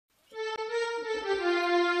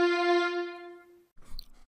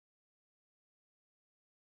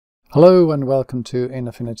Hello and welcome to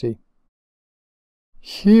Affinity.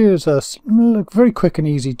 Here's a very quick and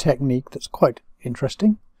easy technique that's quite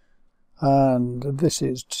interesting. And this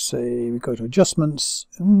is to say we go to adjustments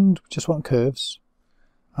and we just want curves.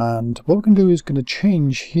 And what we're going to do is going to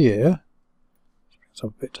change here. Let's bring this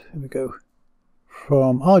up a bit. Here we go.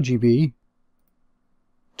 From RGB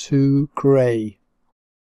to grey.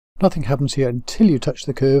 Nothing happens here until you touch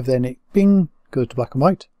the curve, then it bing goes to black and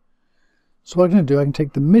white. So what I'm going to do, I can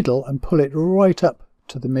take the middle and pull it right up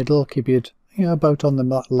to the middle, keep it about on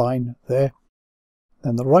the line there.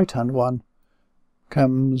 Then the right hand one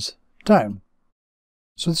comes down.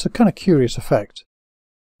 So it's a kind of curious effect.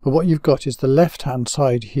 But what you've got is the left hand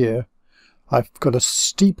side here. I've got a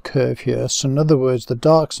steep curve here, so in other words the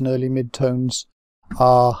darks and early mid-tones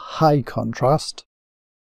are high contrast.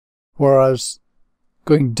 Whereas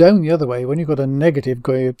going down the other way, when you've got a negative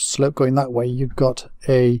slope going that way, you've got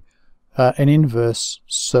an inverse,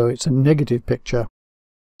 so it's a negative picture,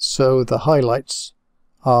 so the highlights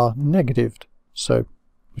are negatived, so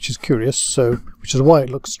which is curious, so which is why it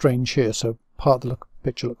looks strange here. So part of the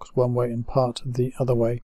picture looks one way and part the other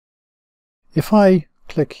way. If I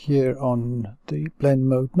click here on the blend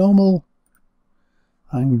mode normal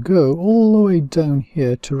and go all the way down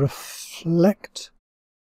here to reflect,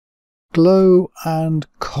 glow and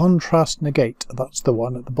contrast negate, that's the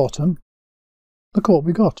one at the bottom, look at what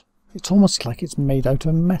we got. It's almost like it's made out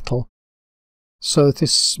of metal. So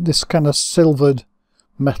this kind of silvered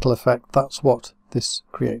metal effect, that's what this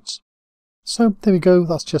creates. So there we go.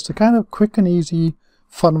 That's just a kind of quick and easy,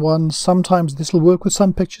 fun one. Sometimes this will work with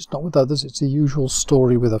some pictures, not with others. It's the usual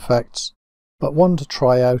story with effects, but one to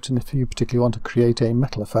try out. And if you particularly want to create a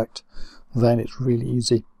metal effect, then it's really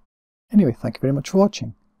easy. Anyway, thank you very much for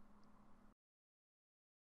watching.